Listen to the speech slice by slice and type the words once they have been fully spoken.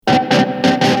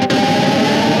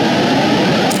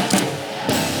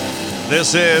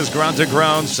This is Grunt to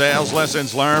Groan, sales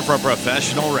lessons learned from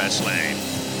professional wrestling.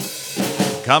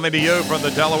 Coming to you from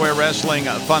the Delaware Wrestling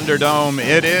Thunderdome,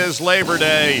 it is Labor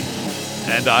Day,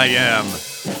 and I am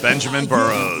Benjamin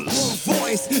Burrows. One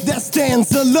voice that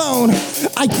stands alone.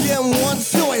 I get one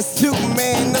choice to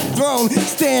man the throne.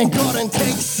 Stand guard and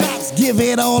take shots. Give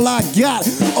it all I got.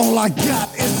 All I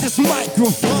got is this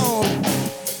microphone.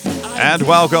 And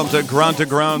welcome to Grunt to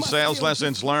Groan, sales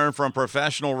lessons learned from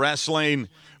professional wrestling.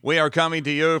 We are coming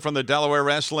to you from the Delaware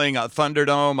Wrestling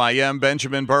Thunderdome. I am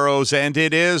Benjamin Burrows, and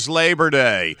it is Labor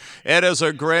Day. It is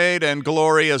a great and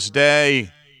glorious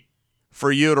day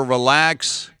for you to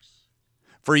relax,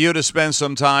 for you to spend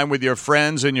some time with your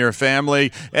friends and your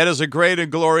family. It is a great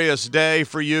and glorious day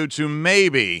for you to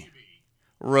maybe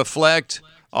reflect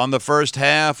on the first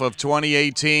half of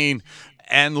 2018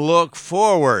 and look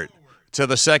forward to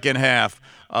the second half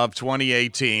of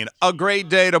 2018. A great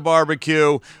day to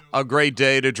barbecue, a great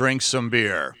day to drink some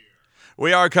beer.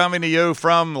 We are coming to you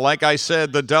from, like I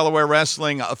said, the Delaware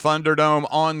Wrestling Thunderdome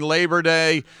on Labor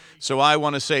Day. So I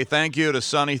want to say thank you to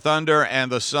Sunny Thunder and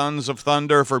the Sons of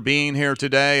Thunder for being here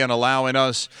today and allowing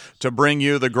us to bring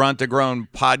you the Grunt to Groan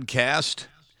podcast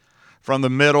from the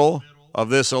middle of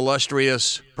this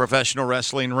illustrious professional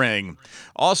wrestling ring.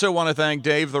 Also want to thank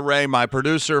Dave the Ray, my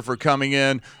producer, for coming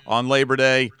in on Labor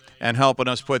Day and helping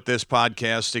us put this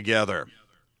podcast together.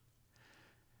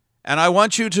 And I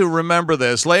want you to remember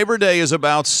this. Labor Day is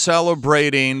about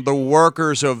celebrating the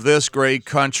workers of this great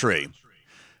country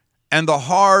and the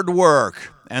hard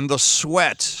work and the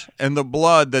sweat and the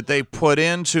blood that they put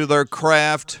into their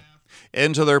craft,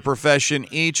 into their profession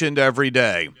each and every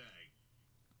day.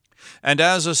 And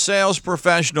as a sales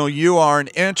professional, you are an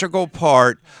integral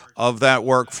part of that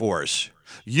workforce.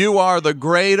 You are the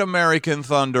great American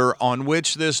thunder on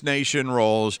which this nation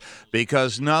rolls,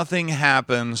 because nothing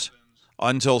happens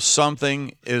until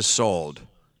something is sold.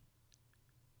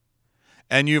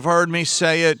 And you've heard me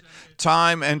say it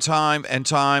time and time and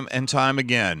time and time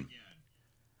again.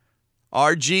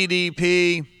 Our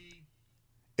GDP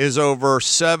is over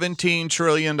 $17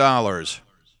 trillion.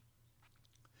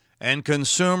 And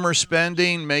consumer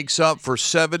spending makes up for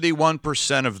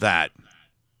 71% of that.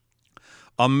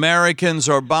 Americans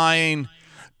are buying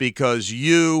because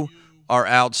you are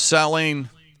outselling,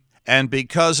 and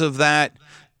because of that,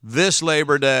 this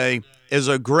Labor Day is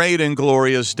a great and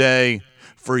glorious day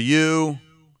for you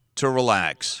to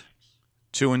relax,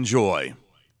 to enjoy,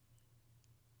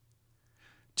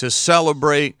 to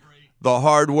celebrate the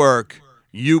hard work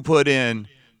you put in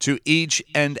to each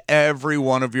and every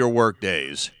one of your work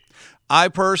days. I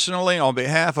personally, on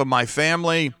behalf of my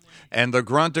family and the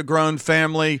Grunt to Groan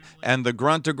family and the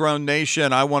Grunt to Groan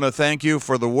Nation, I want to thank you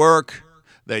for the work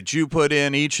that you put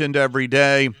in each and every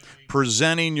day,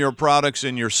 presenting your products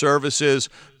and your services,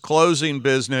 closing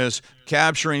business,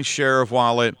 capturing share of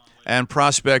wallet, and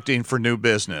prospecting for new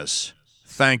business.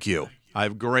 Thank you. I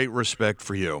have great respect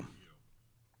for you.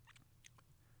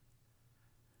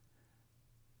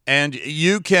 And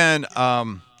you can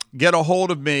get a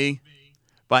hold of me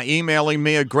by emailing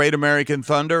me at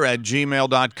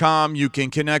greatamericanthunder@gmail.com. You can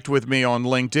connect with me on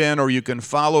LinkedIn, or you can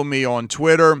follow me on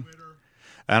Twitter.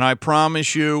 And I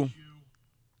promise you,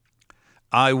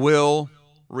 I will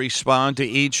respond to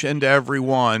each and every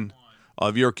one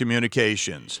of your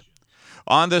communications.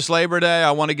 On this Labor Day,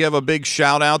 I want to give a big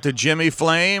shout out to Jimmy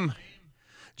Flame.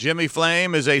 Jimmy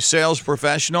Flame is a sales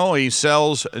professional. He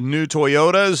sells new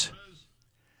Toyotas.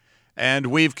 And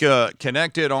we've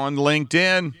connected on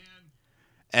LinkedIn.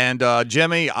 And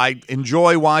Jimmy, I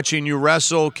enjoy watching you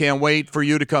wrestle. Can't wait for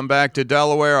you to come back to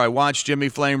Delaware. I watched Jimmy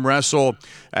Flame wrestle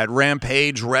at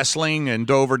Rampage Wrestling in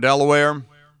Dover, Delaware,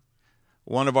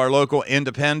 one of our local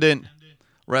independent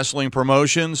wrestling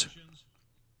promotions.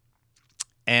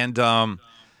 And I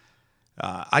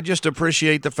just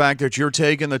appreciate the fact that you're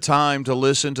taking the time to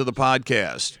listen to the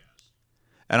podcast.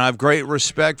 And I have great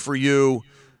respect for you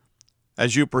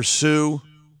as you pursue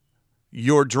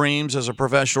your dreams as a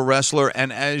professional wrestler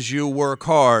and as you work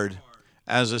hard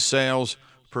as a sales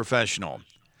professional.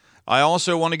 I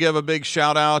also want to give a big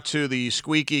shout out to the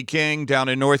Squeaky King down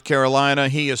in North Carolina.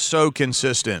 He is so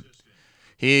consistent.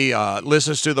 He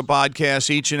listens to the podcast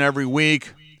each and every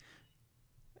week.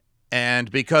 And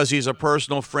because he's a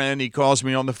personal friend, he calls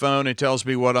me on the phone and tells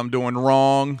me what I'm doing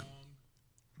wrong,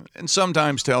 and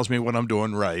sometimes tells me what I'm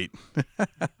doing right.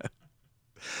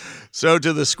 So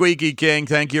to the Squeaky King,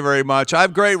 thank you very much. I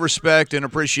have great respect and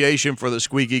appreciation for the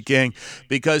Squeaky King,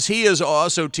 because he is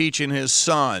also teaching his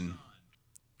son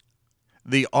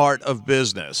the art of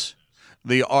business,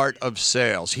 the art of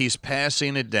sales. He's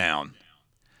passing it down.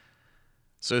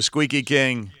 So Squeaky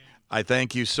King, I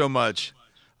thank you so much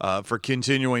for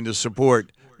continuing to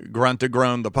support Grunt to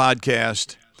Groan, the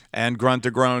podcast, and Grunt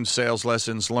to Groan, Sales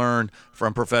Lessons Learned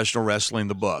from Professional Wrestling,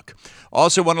 the book.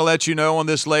 Also want to let you know on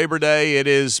this Labor Day, it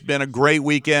has been a great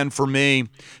weekend for me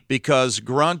because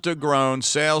Grunt to Groan,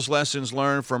 Sales Lessons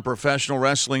Learned from Professional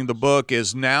Wrestling, the book,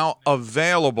 is now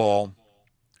available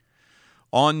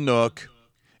on Nook.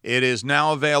 It is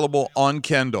now available on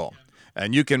Kindle.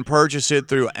 And you can purchase it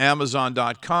through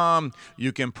Amazon.com.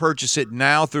 You can purchase it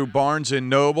now through Barnes &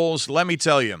 Nobles. Let me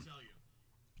tell you,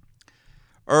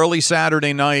 early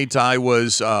Saturday night, I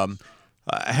was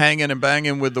hanging and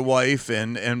banging with the wife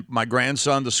and my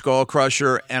grandson, the Skull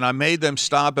Crusher, and I made them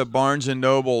stop at Barnes &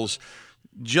 Nobles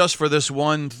just for this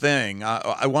one thing.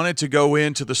 I wanted to go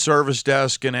into the service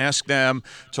desk and ask them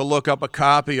to look up a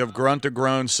copy of Grunt to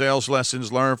Groan, Sales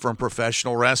Lessons Learned from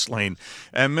Professional Wrestling.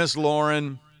 And Miss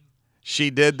Lauren,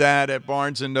 she did that at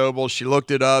Barnes & Noble. She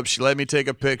looked it up. She let me take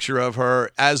a picture of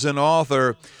her. As an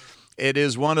author, it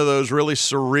is one of those really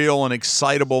surreal and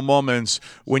excitable moments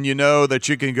when you know that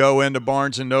you can go into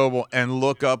Barnes & Noble and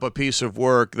look up a piece of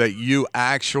work that you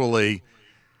actually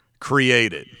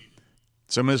created.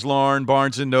 So, Ms. Lauren,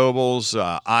 Barnes & Noble's,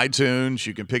 iTunes,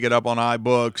 you can pick it up on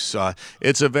iBooks.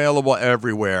 It's available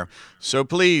everywhere. So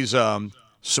please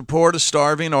support a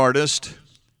starving artist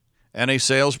and a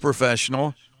sales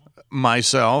professional,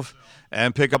 myself,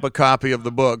 and pick up a copy of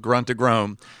the book, Grunt to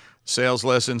Groan, Sales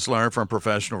Lessons Learned from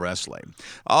Professional Wrestling.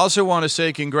 I also want to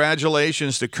say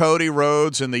congratulations to Cody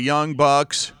Rhodes and the Young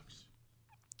Bucks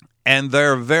and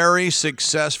their very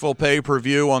successful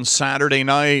pay-per-view on Saturday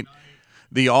night,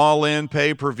 the All In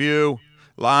pay-per-view,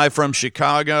 live from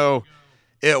Chicago.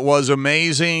 It was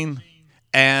amazing,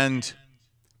 and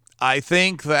I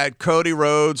think that Cody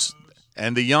Rhodes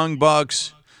and the Young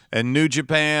Bucks and New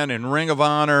Japan and Ring of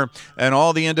Honor and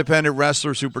all the independent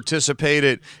wrestlers who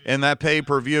participated in that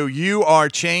pay-per-view, you are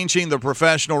changing the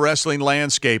professional wrestling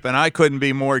landscape, and I couldn't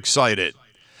be more excited.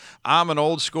 I'm an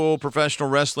old-school professional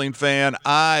wrestling fan.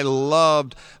 I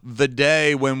loved the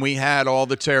day when we had all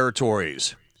the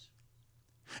territories.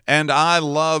 And I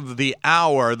loved the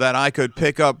hour that I could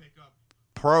pick up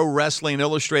Pro Wrestling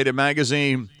Illustrated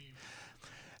magazine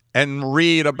and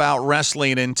read about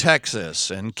wrestling in Texas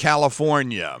and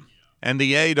California and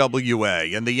the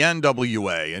AWA and the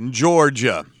NWA and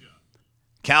Georgia,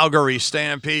 Calgary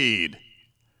Stampede.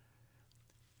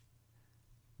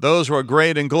 Those were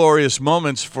great and glorious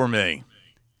moments for me.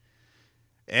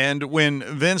 And when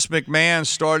Vince McMahon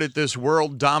started this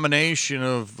world domination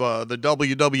of the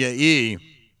WWE,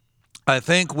 I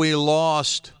think we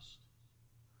lost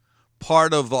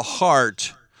part of the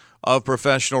heart of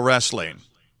professional wrestling.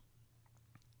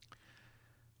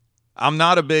 I'm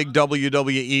not a big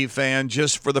WWE fan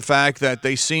just for the fact that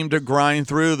they seem to grind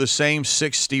through the same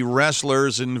 60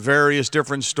 wrestlers and various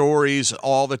different stories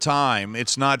all the time.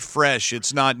 It's not fresh.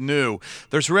 It's not new.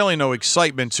 There's really no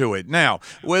excitement to it. Now,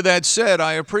 with that said,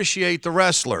 I appreciate the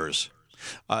wrestlers.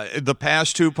 The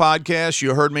past two podcasts,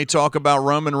 you heard me talk about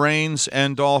Roman Reigns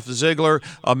and Dolph Ziggler.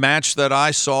 A match that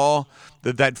I saw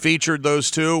that featured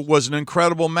those two was an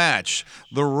incredible match.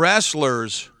 The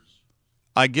wrestlers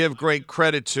I give great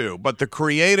credit to, but the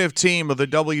creative team of the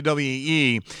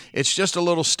WWE, it's just a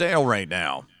little stale right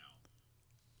now.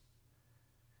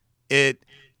 It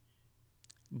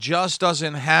just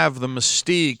doesn't have the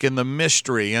mystique and the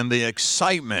mystery and the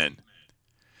excitement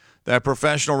that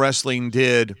professional wrestling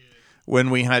did when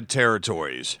we had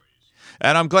territories.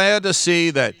 And I'm glad to see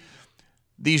that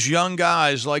these young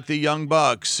guys like the Young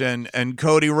Bucks and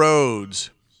Cody Rhodes,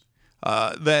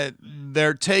 that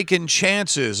they're taking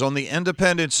chances on the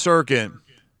independent circuit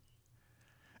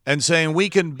and saying we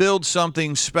can build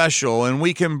something special and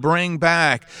we can bring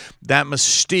back that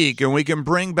mystique and we can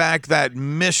bring back that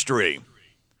mystery.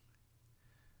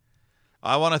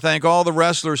 I want to thank all the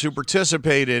wrestlers who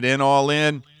participated in All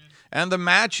In and the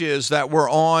matches that were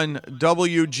on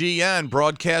WGN,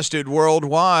 broadcasted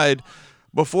worldwide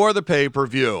before the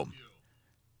pay-per-view.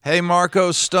 Hey,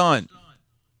 Marco Stunt,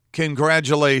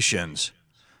 congratulations.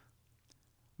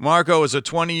 Marco is a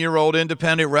 20-year-old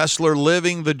independent wrestler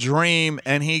living the dream,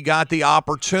 and he got the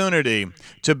opportunity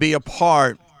to be a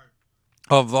part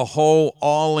of the whole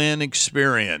All-In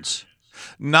experience.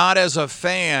 Not as a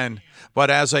fan,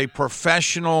 but as a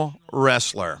professional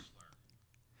wrestler.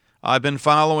 I've been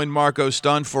following Marco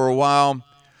Stunt for a while.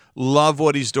 Love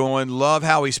what he's doing. Love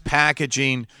how he's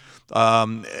packaging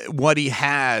what he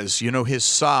has, his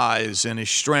size and his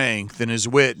strength and his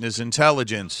wit and his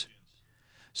intelligence.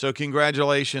 So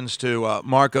congratulations to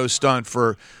Marco Stunt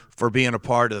for being a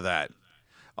part of that.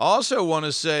 I also want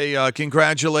to say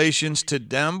congratulations to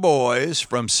them boys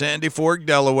from Sandy Fork,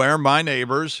 Delaware, my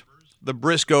neighbors, the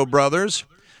Briscoe brothers.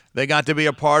 They got to be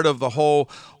a part of the whole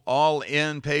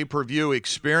all-in pay-per-view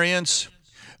experience.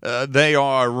 They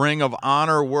are Ring of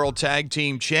Honor World Tag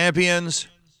Team Champions.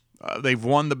 They've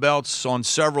won the belts on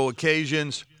several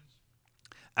occasions.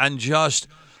 And just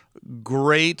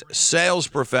great sales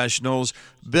professionals,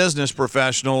 business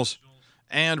professionals,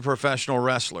 and professional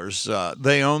wrestlers.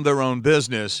 They own their own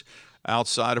business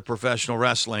outside of professional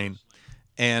wrestling.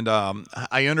 And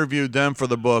I interviewed them for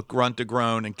the book, Grunt to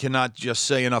Groan, and cannot just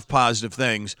say enough positive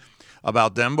things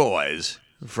about them boys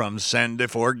from Sandy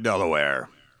Fork, Delaware.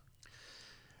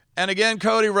 And again,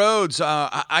 Cody Rhodes,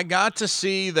 I got to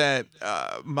see that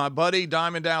my buddy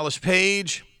Diamond Dallas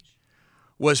Page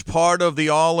was part of the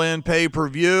All-In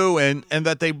pay-per-view, and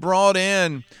that they brought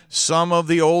in some of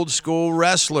the old-school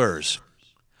wrestlers.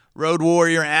 Road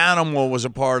Warrior Animal was a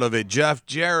part of it. Jeff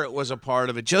Jarrett was a part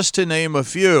of it, just to name a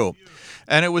few.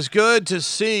 And it was good to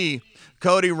see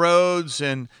Cody Rhodes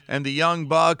and the Young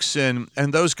Bucks and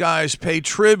those guys pay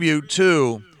tribute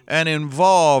to and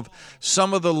involve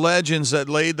some of the legends that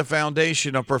laid the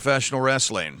foundation of professional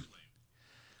wrestling.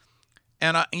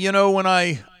 And, when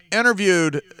I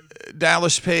interviewed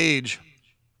Dallas Page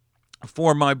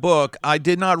for my book, I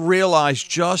did not realize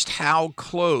just how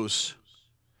close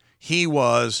he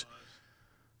was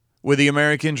with the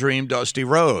American Dream, Dusty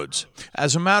Rhodes.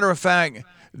 As a matter of fact,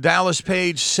 Dallas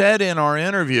Page said in our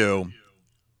interview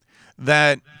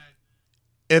that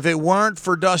if it weren't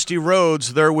for Dusty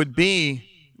Rhodes, there would be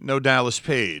no Dallas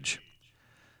Page.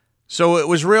 So it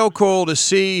was real cool to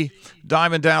see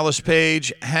Diamond Dallas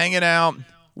Page hanging out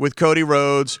with Cody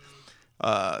Rhodes,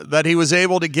 that he was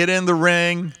able to get in the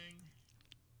ring,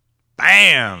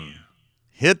 bam,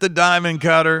 hit the diamond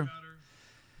cutter.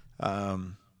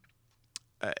 I'm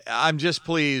just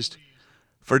pleased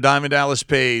for Diamond Dallas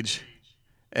Page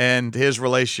and his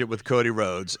relationship with Cody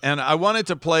Rhodes. And I wanted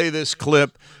to play this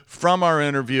clip from our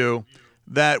interview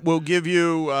that will give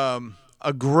you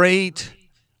a great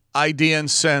idea and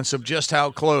sense of just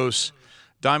how close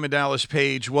Diamond Dallas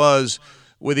Page was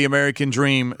with the American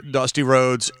Dream, Dusty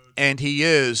Rhodes, and he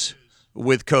is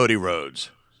with Cody Rhodes.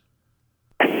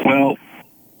 Well,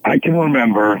 I can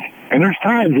remember, and there's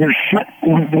times where shit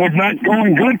was not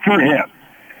going good for him.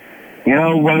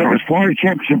 Whether it was Florida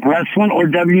Championship Wrestling or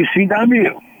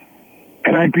WCW.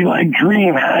 And I'd be like,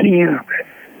 Dream, how do you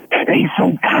stay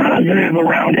so positive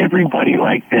around everybody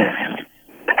like this?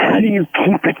 How do you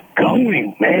keep it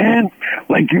going, man?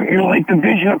 Like, you're like the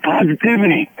vision of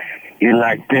positivity. You're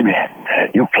like, baby,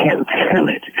 you can't sell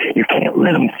it. You can't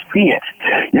let them see it.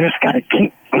 You just got to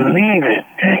keep believing.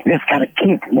 You just got to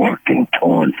keep working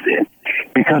towards it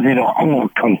because it'll all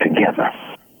come together.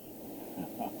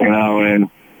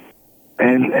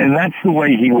 And that's the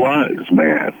way he was,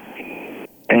 man.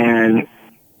 And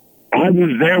I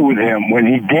was there with him when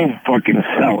he did fucking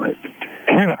sell it.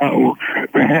 And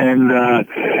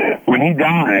when he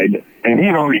died, and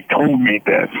he'd already told me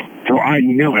this, so I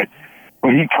knew it,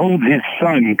 but he told his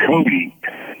son, Cody,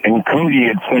 and Cody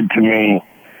had said to me,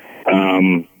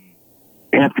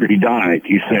 after he died,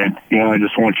 he said, I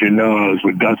just want you to know I was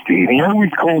with Dusty. And he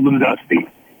always called him Dusty.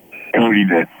 Cody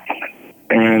did.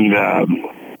 And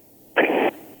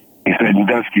he said, and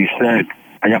Dusty said,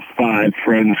 I got 5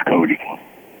 friends, Cody.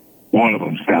 One of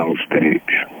them's Dallas Page.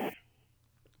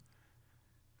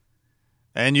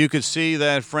 And you could see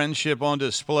that friendship on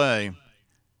display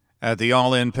at the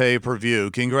All-In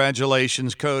pay-per-view.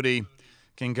 Congratulations, Cody.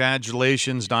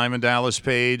 Congratulations, Diamond Dallas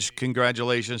Page.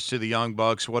 Congratulations to the Young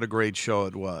Bucks. What a great show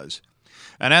it was.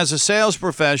 And as a sales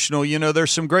professional,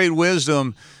 there's some great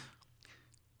wisdom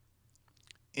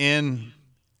in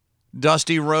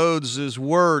Dusty Rhodes'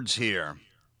 words here.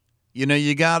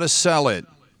 You got to sell it.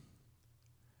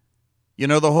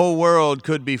 The whole world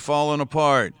could be falling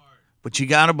apart, but you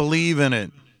got to believe in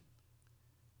it.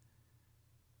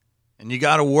 And you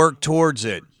got to work towards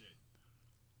it.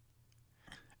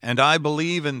 And I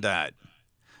believe in that.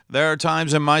 There are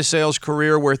times in my sales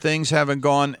career where things haven't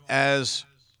gone as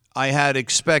I had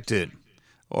expected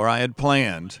or I had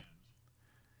planned.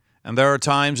 And there are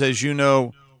times, as you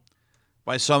know,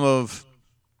 by some of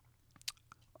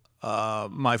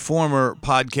my former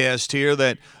podcast here,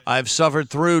 that I've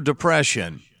suffered through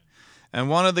depression. And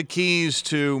one of the keys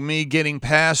to me getting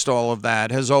past all of that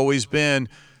has always been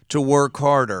to work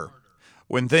harder.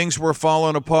 When things were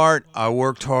falling apart, I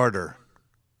worked harder.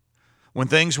 When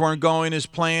things weren't going as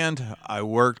planned, I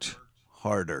worked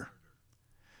harder.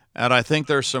 And I think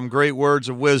there's some great words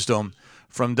of wisdom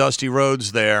from Dusty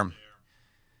Rhodes there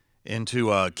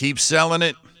into keep selling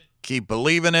it, keep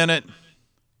believing in it,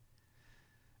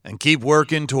 and keep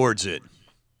working towards it.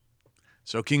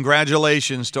 So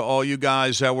congratulations to all you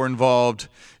guys that were involved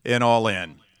in All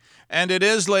In. And it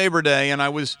is Labor Day, and I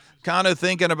was kind of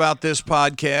thinking about this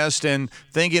podcast and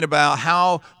thinking about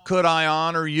how could I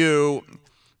honor you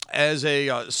as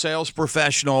a sales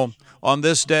professional on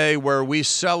this day where we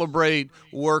celebrate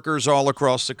workers all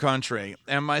across the country.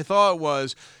 And my thought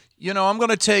was, I'm going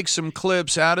to take some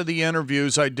clips out of the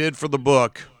interviews I did for the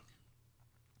book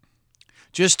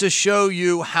just to show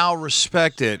you how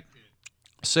respected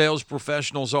sales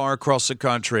professionals are across the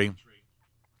country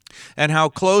and how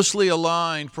closely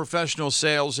aligned professional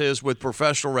sales is with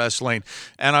professional wrestling.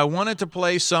 And I wanted to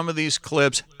play some of these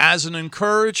clips as an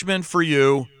encouragement for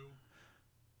you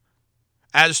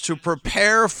as to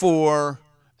prepare for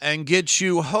and get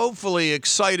you hopefully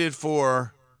excited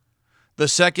for the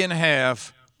second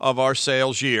half of our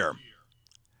sales year.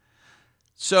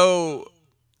 So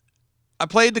I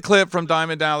played the clip from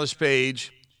Diamond Dallas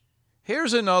Page.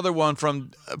 Here's another one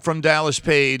from Dallas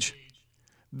Page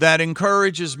that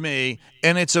encourages me,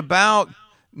 and it's about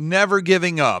never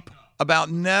giving up,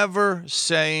 about never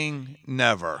saying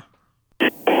never.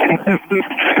 It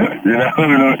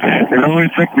only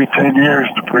took me 10 years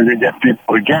to get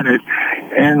people to get it,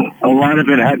 and a lot of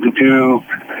it had to do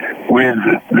with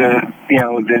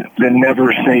the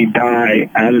never say die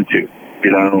attitude,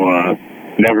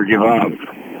 never give up.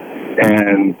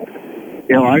 And,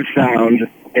 I found,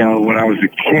 when I was a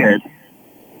kid,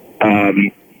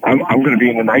 I'm going to be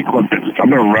in the nightclub business. I'm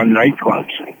going to run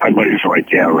nightclubs. My buddies were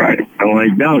like, yeah, right. I'm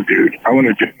like, no, dude, I want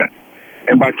to do that.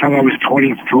 And by the time I was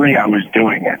 23, I was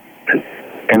doing it.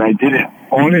 And I did it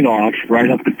on and off, right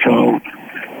up until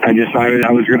I decided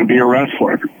I was going to be a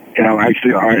wrestler.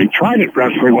 Actually, I tried it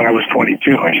wrestling when I was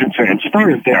 22. I should say it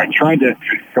started there. I tried to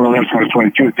go wrestle when I was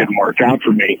 22. It didn't work out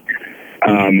for me.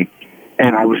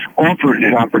 And I was offered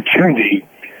an opportunity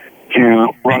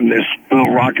to run this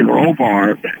little rock and roll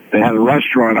bar that had a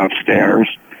restaurant upstairs.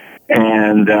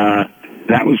 And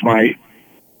that was my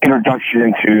introduction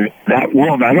into that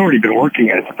world. I'd already been working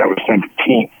at it since I was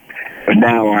 17. But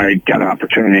now I got an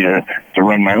opportunity to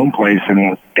run my own place,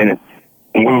 and it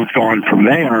moved on from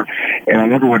there. And I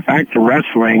never went back to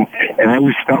wrestling, and I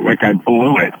always felt like I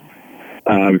blew it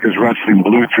because wrestling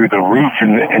blew through the roof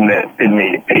in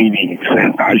the 80s,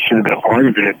 and I should have been a part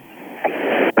of it.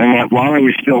 And while I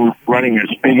was still running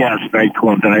this big-ass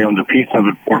nightclub that I owned a piece of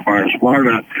in Fort Myers,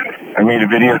 Florida, I made a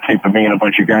videotape of me and a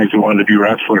bunch of guys who wanted to be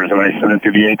wrestlers, and I sent it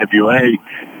to the AWA.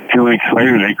 2 weeks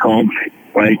later, they called.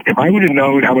 Like, if I would have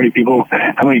known how many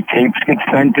tapes get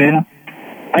sent in,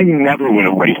 I never would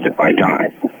have wasted my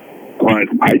time. But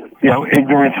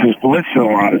ignorance is bliss in a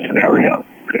lot of scenarios.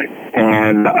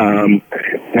 And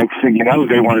next thing you know,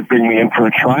 they want to bring me in for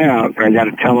a tryout, and I got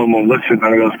to tell them, well, listen,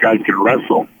 none of those guys can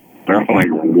wrestle. And I'm like,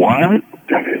 what?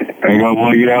 And I go,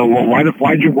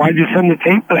 why'd you send the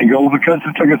tape? And I go, well, because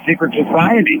it's like a secret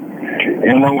society.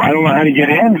 I don't know how to get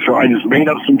in, so I just made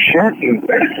up some shit and,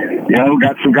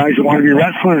 got some guys who want to be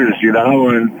wrestlers, and,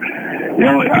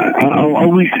 I'll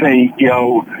always say,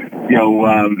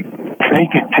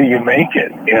 fake it till you make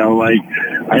it. Like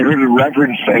I heard a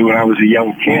reverend say when I was a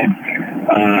young kid,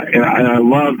 and I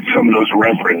loved some of those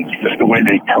reverends, just the way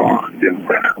they talked. And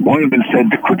one of them said,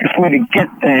 the quickest way to get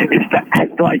there is to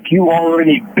act like you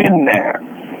already been there.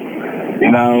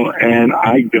 And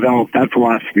I developed that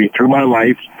philosophy through my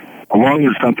life, along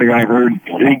with something I heard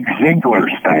Zig Ziglar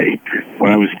say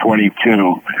when I was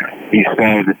 22. He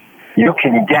said, you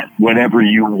can get whatever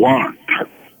you want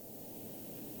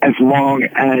as long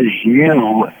as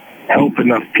you help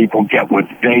enough people get what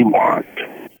they want.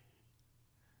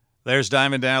 There's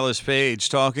Diamond Dallas Page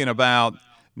talking about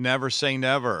never say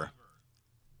never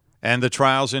and the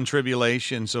trials and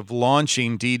tribulations of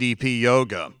launching DDP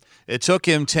Yoga. It took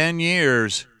him 10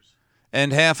 years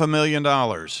and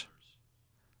 $500,000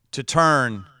 to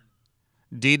turn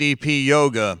DDP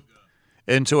Yoga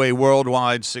into a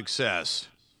worldwide success.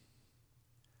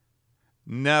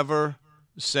 Never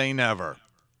say never.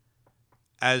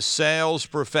 As sales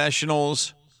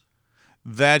professionals,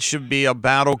 that should be a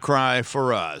battle cry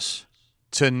for us,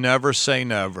 to never say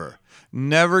never.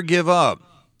 Never give up.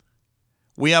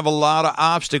 We have a lot of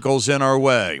obstacles in our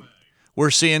way. We're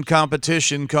seeing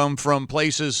competition come from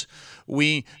places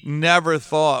we never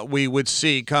thought we would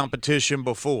see competition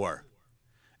before.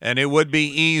 And it would be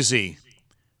easy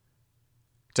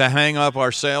to hang up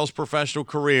our sales professional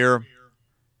career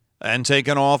and take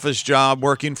an office job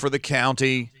working for the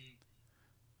county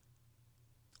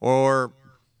or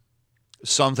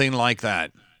something like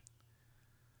that.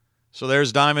 So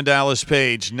there's Diamond Dallas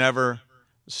Page, never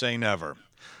say never.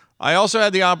 I also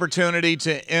had the opportunity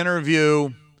to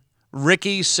interview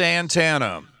Ricky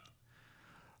Santana.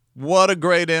 What a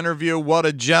great interview. What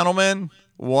a gentleman.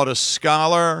 What a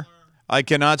scholar. I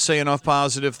cannot say enough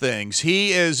positive things.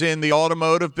 He is in the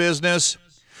automotive business.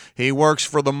 He works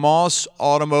for the Moss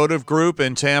Automotive Group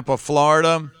in Tampa,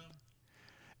 Florida,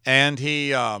 and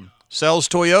he sells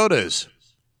Toyotas.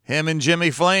 Him and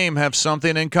Jimmy Flame have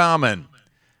something in common.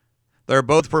 They're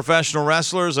both professional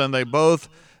wrestlers, and they both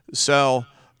sell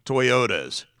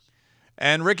Toyotas.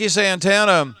 And Ricky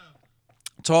Santana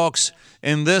talks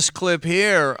in this clip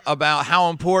here about how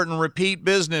important repeat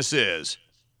business is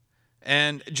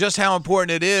and just how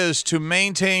important it is to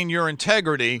maintain your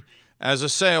integrity as a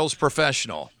sales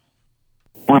professional.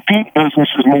 Repeat business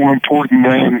is more important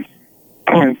than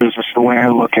current business, the way I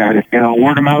look at it.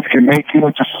 Word of mouth can make you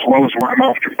just as well as word of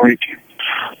mouth can break you.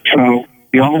 So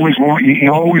you always want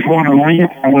to lead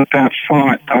with that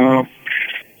thought.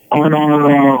 On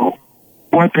our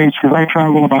webpage, because I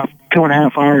travel about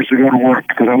 2.5 hours to go to work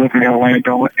because I live in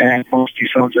Orlando and most of these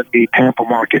sons at the Tampa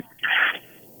market.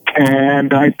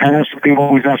 And I pass, and people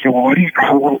always ask me, well, why do you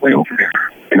travel all the way over there?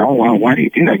 Well, why do you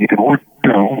do that? You can work,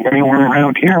 anywhere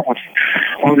around here with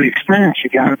all the experience you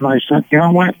got. And I said, you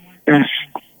know what? There's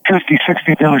 50,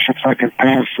 60 dealerships I can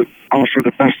pass that offer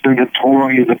the best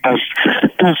inventory, the best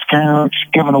discounts,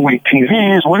 giving away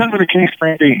TVs, whatever the case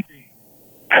may be.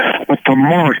 But the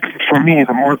mark, for me,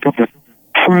 the mark of the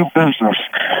true business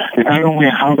is not only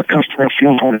how the customer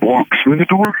feels when they walk through the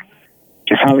door,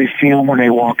 it's how they feel when they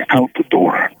walk out the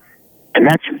door. And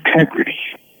that's integrity.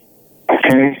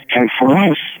 Okay? And for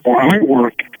us, where I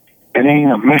work, it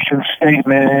ain't a mission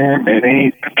statement, it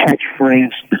ain't a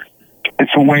catchphrase.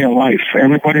 It's a way of life.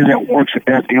 Everybody that works at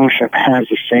that dealership has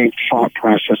the same thought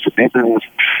process. They've been with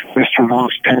Mr.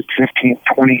 Moss 10, 15,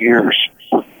 20 years.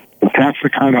 But that's the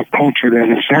kind of culture that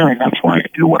is there, and that's why I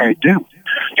do what I do.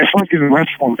 Just like in the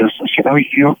restaurant business,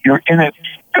 you're in it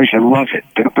because you love it.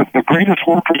 The greatest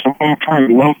workers of all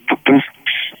time love the business.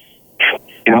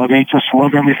 They just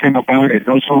love everything about it.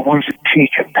 Those are the ones that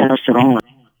teach and pass it on.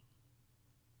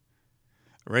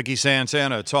 Ricky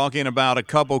Santana talking about a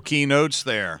couple keynotes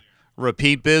there.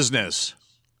 Repeat business,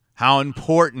 how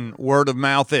important word of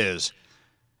mouth is,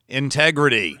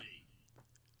 integrity,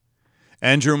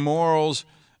 and your morals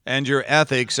and your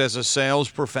ethics as a sales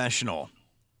professional.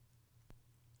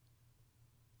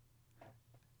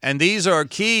 And these are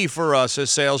key for us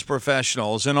as sales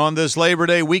professionals. And on this Labor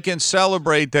Day, we can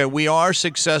celebrate that we are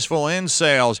successful in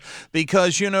sales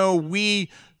because, we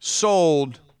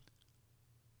sold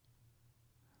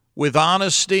with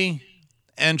honesty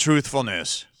and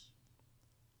truthfulness.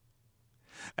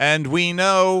 And we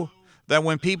know that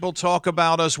when people talk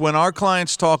about us, when our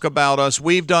clients talk about us,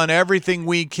 we've done everything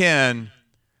we can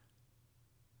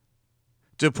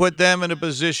to put them in a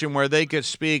position where they could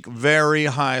speak very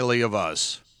highly of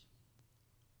us.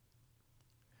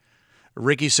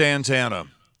 Ricky Santana,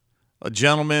 a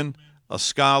gentleman, a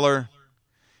scholar,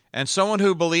 and someone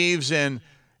who believes in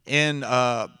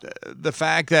the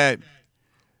fact that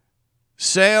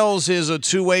sales is a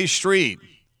two-way street.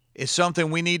 It's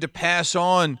something we need to pass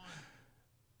on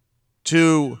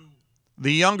to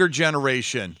the younger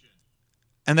generation,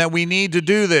 and that we need to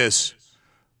do this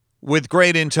with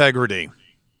great integrity.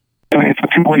 It's a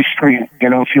two-way street.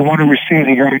 If you want to receive,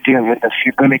 you got to give it. If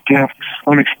you're going to give,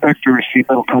 don't expect to receive.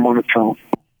 It'll come on its own.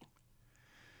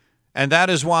 And that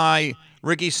is why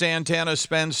Ricky Santana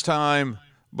spends time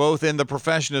both in the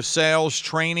profession of sales,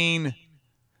 training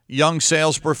young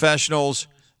sales professionals,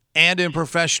 and in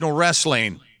professional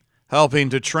wrestling, helping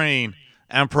to train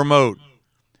and promote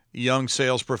young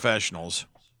sales professionals.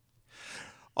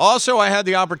 Also, I had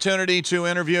the opportunity to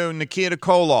interview Nikita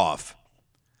Koloff.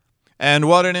 And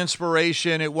what an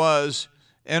inspiration it was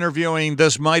interviewing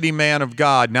this mighty man of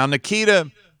God. Now, Nikita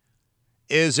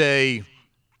is a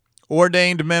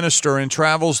ordained minister and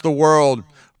travels the world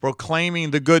proclaiming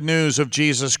the good news of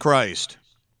Jesus Christ.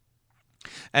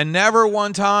 And never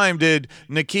one time did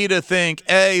Nikita think,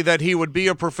 A, that he would be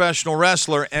a professional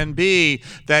wrestler, and B,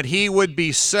 that he would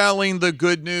be selling the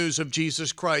good news of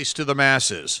Jesus Christ to the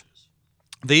masses.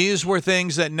 These were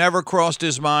things that never crossed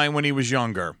his mind when he was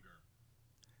younger.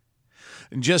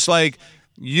 Just like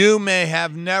you may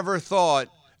have never thought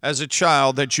as a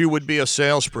child that you would be a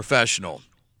sales professional.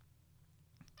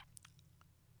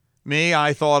 Me,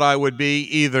 I thought I would be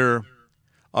either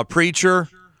a preacher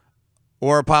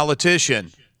or a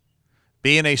politician.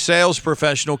 Being a sales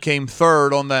professional came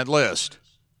third on that list.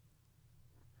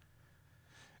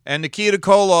 And Nikita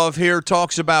Koloff here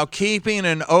talks about keeping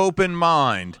an open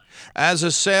mind. As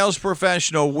a sales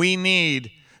professional, we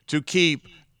need to keep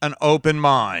an open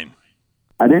mind.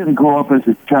 I didn't grow up as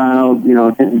a child,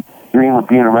 didn't dream of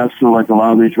being a wrestler like a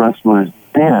lot of these wrestlers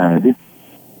did.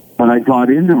 But I got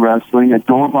into wrestling, a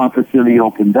door of opportunity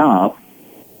opened up,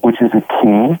 which is a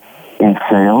key. in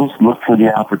sales. Look for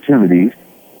the opportunities.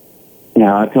 You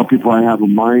know, I tell people I have a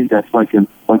mind that's like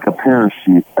a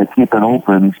parachute. I keep it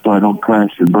open so I don't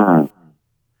crash and burn.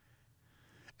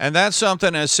 And that's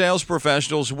something as sales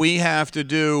professionals we have to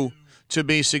do to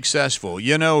be successful.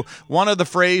 You know, one of the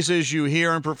phrases you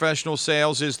hear in professional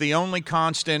sales is the only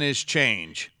constant is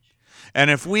change. And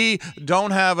if we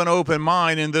don't have an open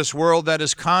mind in this world that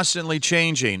is constantly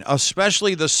changing,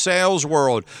 especially the sales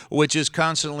world, which is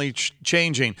constantly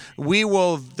changing, we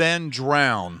will then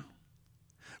drown.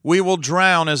 We will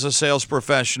drown as a sales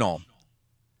professional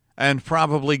and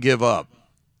probably give up.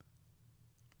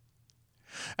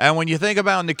 And when you think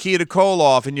about Nikita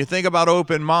Koloff and you think about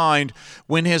open mind,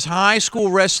 when his high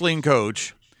school wrestling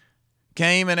coach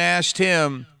came and asked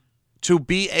him to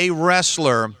be a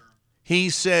wrestler, he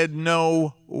said,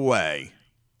 "No way.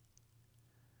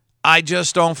 I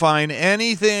just don't find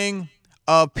anything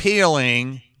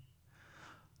appealing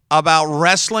about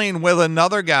wrestling with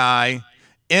another guy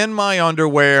in my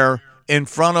underwear in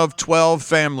front of 12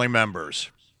 family members."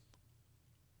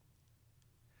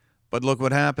 But look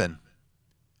what happened.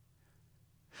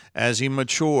 As he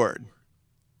matured,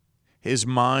 his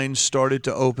mind started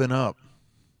to open up.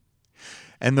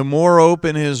 And the more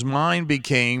open his mind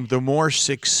became, the more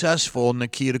successful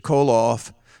Nikita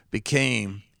Koloff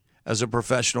became as a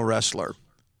professional wrestler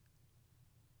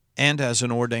and as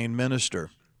an ordained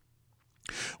minister.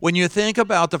 When you think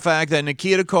about the fact that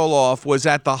Nikita Koloff was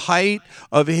at the height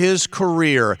of his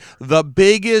career, the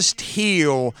biggest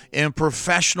heel in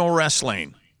professional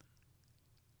wrestling,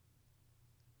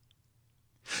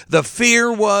 the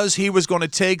fear was he was going to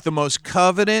take the most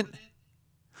coveted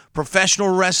professional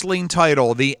wrestling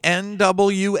title, the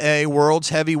NWA World's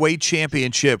Heavyweight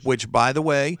Championship, which, by the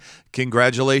way,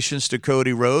 congratulations to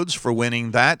Cody Rhodes for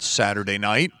winning that Saturday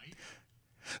night.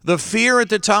 The fear at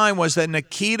the time was that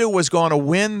Nikita was going to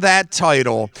win that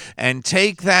title and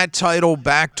take that title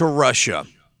back to Russia,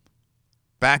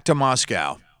 back to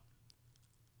Moscow.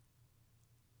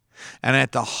 And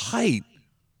at the height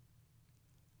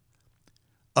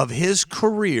of his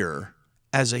career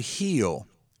as a heel,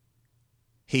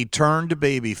 he turned to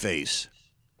babyface.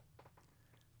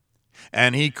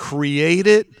 And he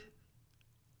created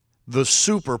the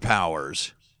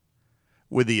superpowers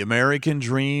with the American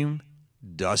Dream,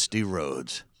 Dusty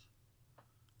Rhodes.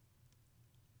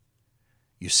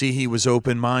 You see, he was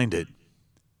open-minded.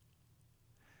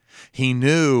 He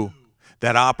knew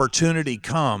that opportunity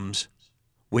comes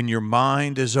when your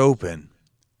mind is open.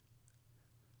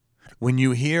 When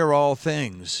you hear all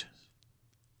things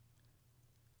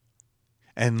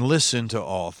and listen to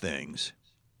all things.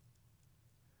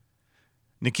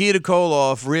 Nikita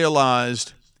Koloff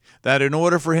realized that in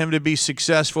order for him to be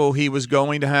successful, he was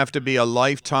going to have to be a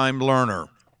lifetime learner.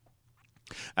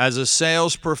 As a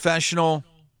sales professional,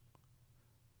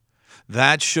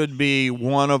 that should be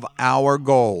one of our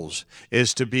goals,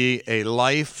 is to be a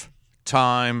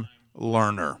lifetime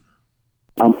learner.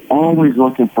 I'm always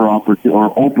looking for opportunity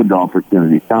or open to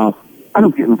opportunities. Now, I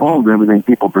don't get involved in everything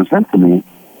people present to me,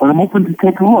 but I'm open to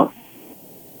take a look.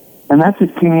 And that's the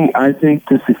key, I think,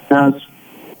 to success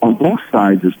on both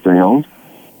sides of sales,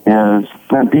 is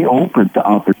to be open to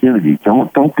opportunity.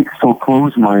 Don't be so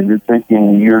closed-minded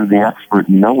thinking you're the expert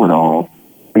and know-it-all.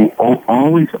 Be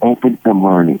always open to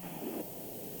learning.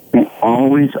 Be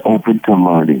always open to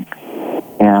learning.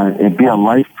 And be a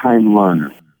lifetime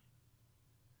learner.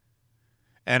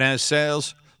 And as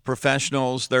sales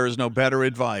professionals, there is no better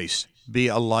advice. Be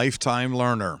a lifetime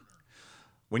learner.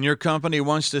 When your company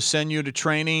wants to send you to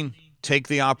training, take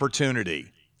the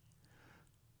opportunity.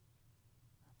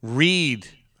 Read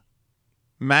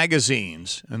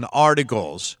magazines and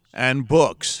articles and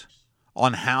books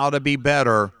on how to be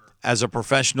better as a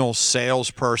professional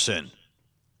salesperson.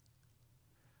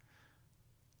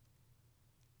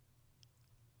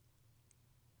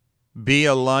 Be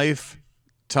a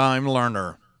lifetime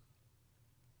learner.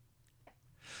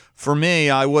 For me,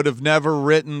 I would have never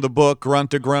written the book Grunt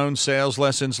to Groan, Sales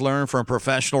Lessons Learned from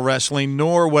Professional Wrestling,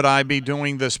 nor would I be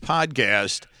doing this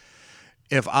podcast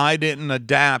if I didn't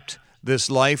adapt this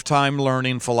lifetime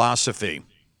learning philosophy.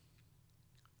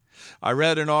 I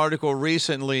read an article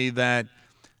recently that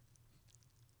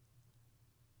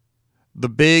the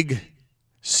big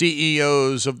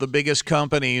CEOs of the biggest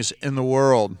companies in the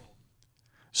world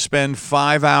spend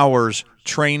 5 hours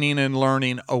training and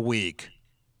learning a week.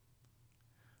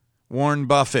 Warren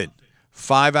Buffett,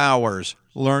 5 hours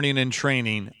learning and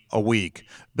training a week.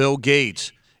 Bill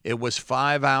Gates, it was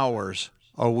 5 hours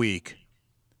a week.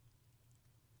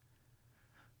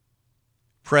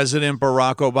 President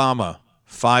Barack Obama,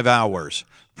 5 hours.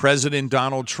 President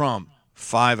Donald Trump,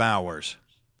 5 hours.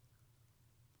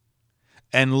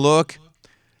 and look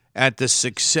at the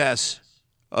success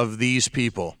of these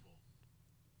people.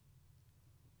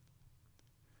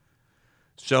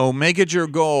 So make it your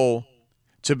goal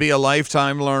to be a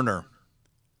lifetime learner.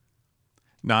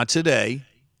 Not today.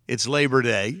 It's Labor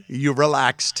Day. You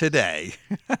relax today.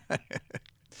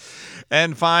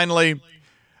 And finally,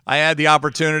 I had the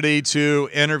opportunity to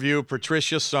interview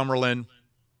Patricia Summerlin,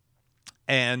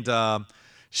 and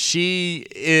she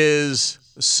is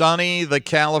Sunny, the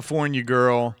California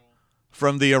girl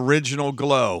from the original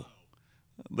Glow,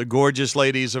 the Gorgeous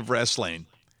Ladies of Wrestling.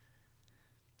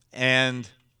 And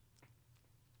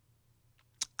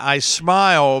I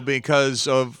smile because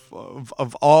of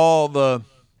all the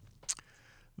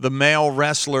male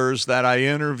wrestlers that I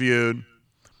interviewed.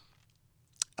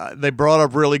 They brought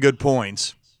up really good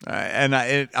points. And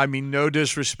I mean, no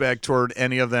disrespect toward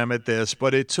any of them at this,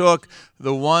 but it took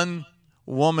the one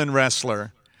woman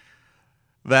wrestler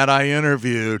that I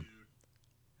interviewed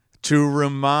to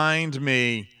remind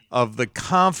me of the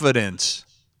confidence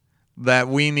that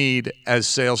we need as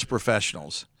sales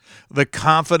professionals. The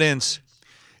confidence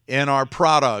in our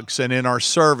products and in our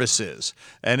services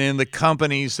and in the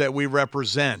companies that we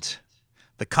represent.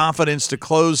 The confidence to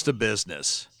close the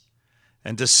business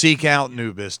and to seek out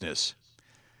new business.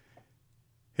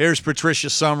 Here's Patricia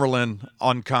Summerlin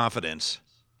on confidence.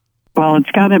 Well, it's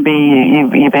got to be,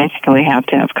 you basically have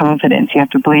to have confidence. You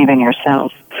have to believe in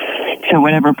yourself. So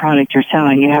whatever product you're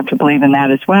selling, you have to believe in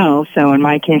that as well. So in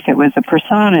my case, it was a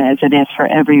persona, as it is for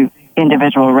every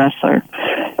individual wrestler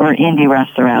or indie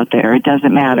wrestler out there. It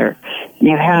doesn't matter.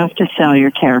 You have to sell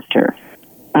your character.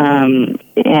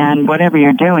 And whatever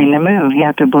you're doing, the move, you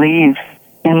have to believe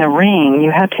in the ring.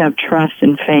 You have to have trust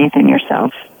and faith in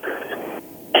yourself.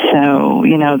 So,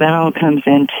 that all comes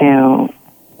into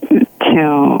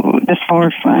the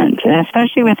forefront. And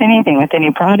especially with anything, with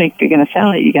any product you're going to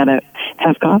sell it, you got to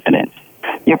have confidence.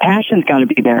 Your passion's got to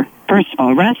be there. First of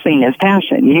all, wrestling is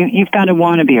passion. You've got to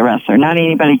want to be a wrestler. Not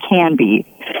anybody can be.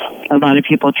 A lot of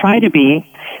people try to be.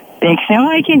 They say, "Oh,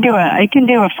 I can do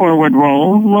a forward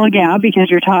roll." Well, yeah, because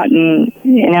you're taught in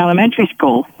elementary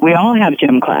school. We all have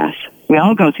gym class. We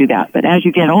all go through that. But as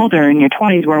you get older, in your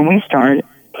 20s, when we start,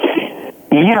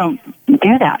 you don't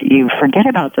do that. You forget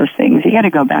about those things. You got to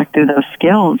go back through those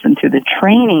skills and through the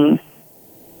training,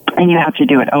 and you have to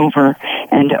do it over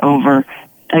and over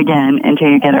again until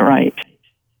you get it right.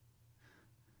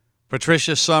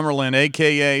 Patricia Summerlin,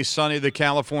 a.k.a. Sunny the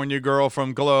California girl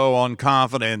from Glow, on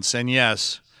confidence. And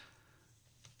yes,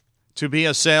 to be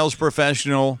a sales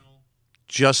professional,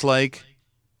 just like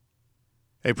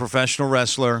a professional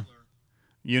wrestler,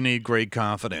 you need great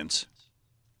confidence.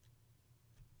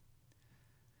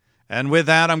 And with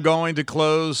that, I'm going to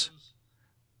close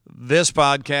this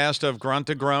podcast of Grunt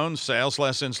to Groan, Sales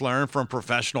Lessons Learned from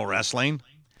Professional Wrestling.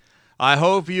 I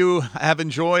hope you have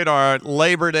enjoyed our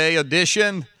Labor Day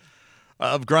edition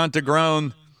of Grunt to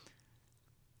Groan.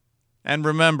 And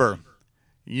remember,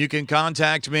 you can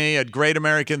contact me at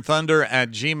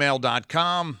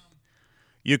greatamericanthunder@gmail.com.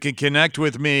 You can connect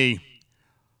with me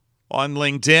on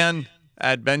LinkedIn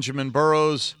at Benjamin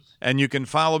Burrows, and you can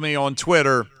follow me on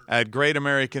Twitter at Great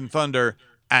American Thunder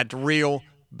at Real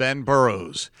Ben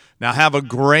Burrows. Now have a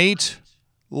great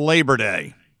Labor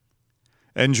Day.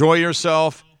 Enjoy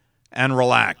yourself and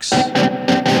relax.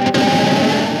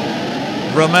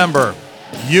 Remember,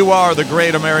 you are the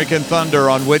Great American Thunder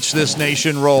on which this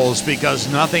nation rolls,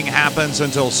 because nothing happens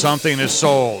until something is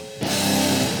sold.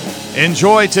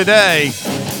 Enjoy today,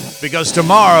 because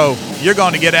tomorrow you're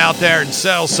going to get out there and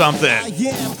sell something. I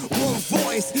am one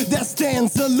voice that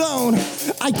stands alone.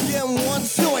 I am one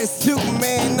choice to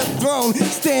man the throne.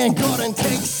 Stand guard and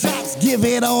take shots. Give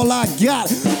it all I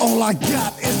got. All I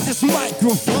got is this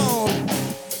microphone.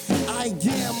 I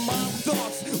am my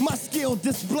thoughts, my skill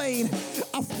displayed.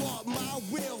 I fought my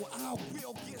will. I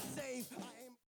will get saved.